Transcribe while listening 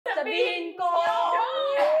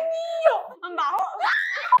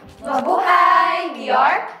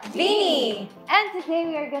are Bini! And today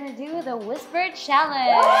we are gonna do the Whisper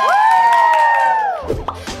Challenge!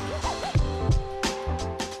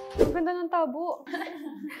 Ang ganda ng tabo.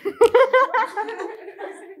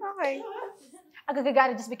 Okay.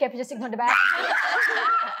 Agagagari, just be careful, just ignore the back.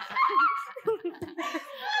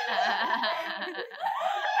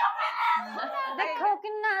 The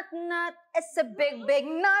coconut nut is a big, big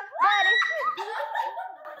nut, but it's...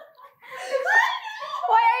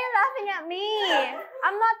 Why are you laughing at me?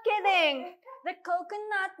 I'm not kidding. The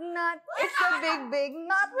coconut nut is a big, big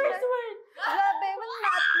nut. Where's the word? The big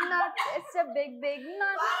nut is a big, big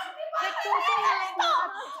nut. The coconut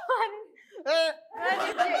nut.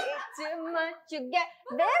 If you eat too much, you get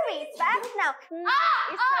very fat now.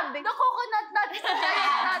 It's a big... The coconut nut is a big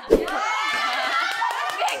nut.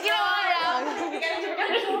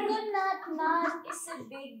 The coconut nut is a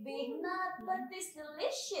big, big nut, but this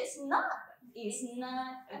delicious nut is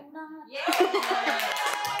not a nut.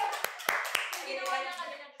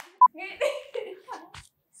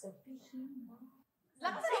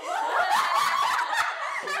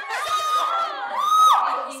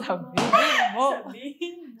 Sabihin mo.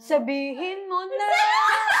 Sabihin mo na.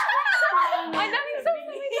 Ay, daming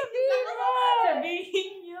sabihin mo.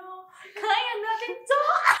 Sabihin nyo. Kaya natin to.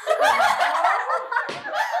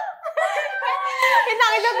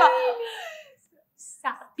 Kinakita ba?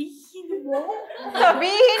 Sabihin mo.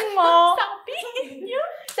 Sabihin mo. Sabihin nyo.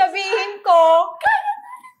 Sabihin ko.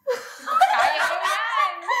 Kaya ko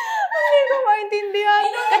yan. Hindi ko maintindihan.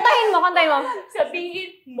 Kantahin mo, kantahin mo.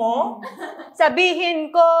 Sabihin mo. Sabihin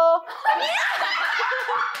ko.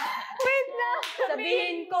 Wait na.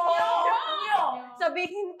 Sabihin ko.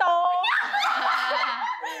 Sabihin to.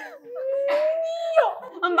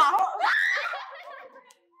 Ang baho.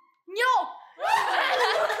 Nyo.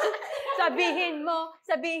 Sabihin mo,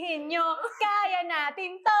 sabihin nyo, kaya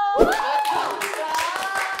natin to.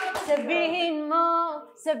 Sabihin mo,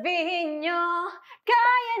 sabihin nyo,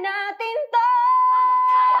 kaya natin to.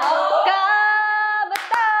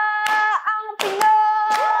 Kabataang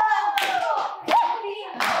Pinoy.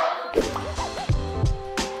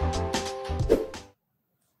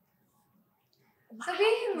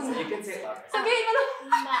 Sabihin mo. Sabihin mo na.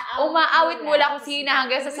 Umaawit mula kung Sheena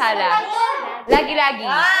hanggang sa sala. Lagi-lagi.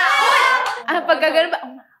 Pagkagano ba?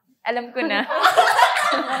 Alam ko na.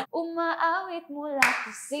 Umaawit mula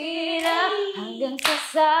kung Sheena hanggang sa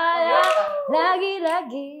sala.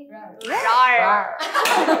 Lagi-lagi. Rar.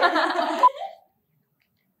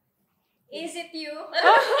 Is it you?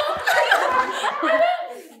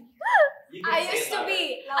 I used to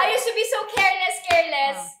be so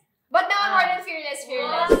careless. But now I'm more than fearless. So,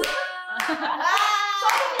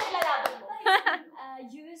 lalaban mo. I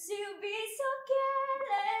used to be so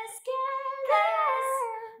careless.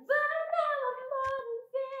 But now I'm more than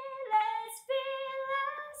fearless.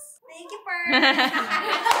 Thank you, Pearl.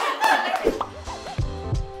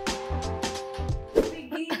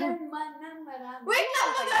 Pigilan man ng marami. Wait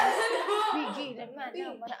na! Pigilan man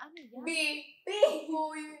ng marami.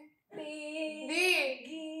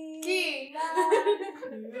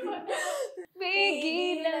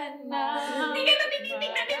 Pigilan na.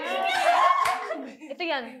 Ito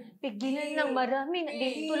yan. Pigilan ng marami.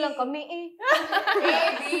 Dito lang kami eh. A,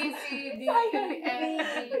 B, C, D, E,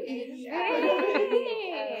 F, G, H,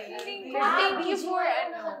 Thank you for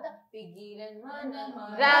Pigilan man ng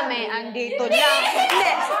Marami, andito lang.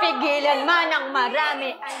 Pigilan man ng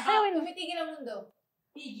marami. Tumitigil ang mundo.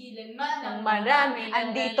 Pigilan man ng Marami,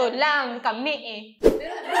 andito lang kami eh.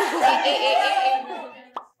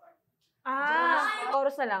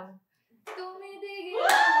 Chorus na lang. Tumitigil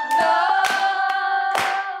ang mundo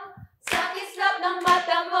sa kislap ng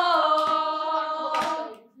mata mo.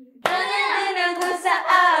 Nanananan kung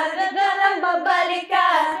saan na lang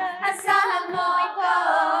babalikan. Asahan mo ako.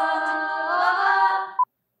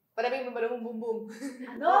 Parabing mabalong bum-bum.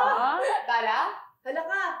 Ano? Tala? Hala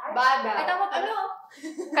ka. Bada. Ay, tama pa. Ano?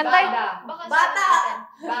 Kantay. Bata.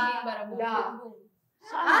 Bada.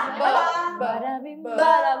 Barabing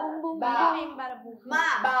barabum bum bum.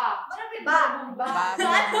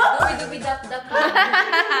 Dubi-dubi-dap-dap.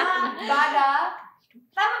 Bada.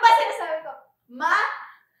 Tama ba sinasabi ko?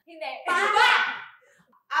 Hindi.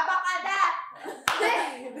 Abakada.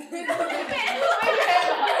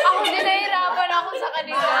 Ako din nahihirapan ako sa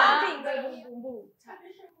kanila.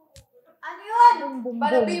 Ano yun?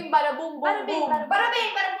 Barabing, barabum, bum, bum.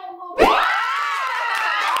 Barabing, barabum, bum.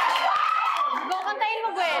 Go, kantayin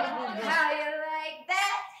mo, Gwen. How you like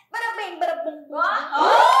that? Barabing, barabum, bum.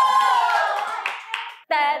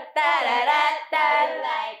 Ta-ta-ra-ra-ta.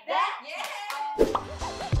 Like that? Yeah!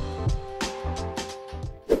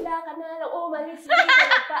 Wala ka na lang umalis, hindi ka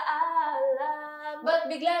nagpaalam.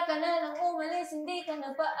 bigla ka na lang umalis, hindi ka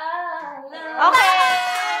na paalam. Okay!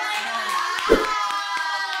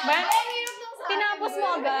 Ben, tinapos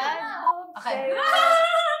mo agad? Okay.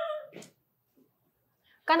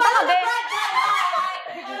 Kanta ka, Ben!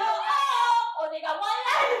 O, di ka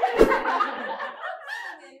wala!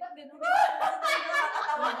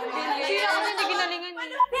 Sino ako hindi ginalingan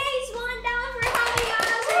niya? Thanks, one down for having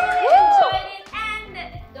us. We really enjoyed it. And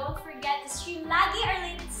don't forget to stream lagi our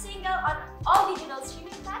latest single on all digital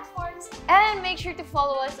streaming platforms. And make sure to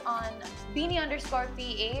follow us on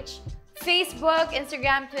Bini_PH, Facebook,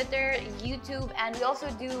 Instagram, Twitter, YouTube, and we also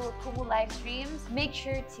do Kumu live streams. Make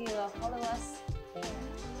sure to follow us there.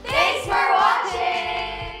 Thanks for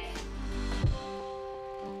watching!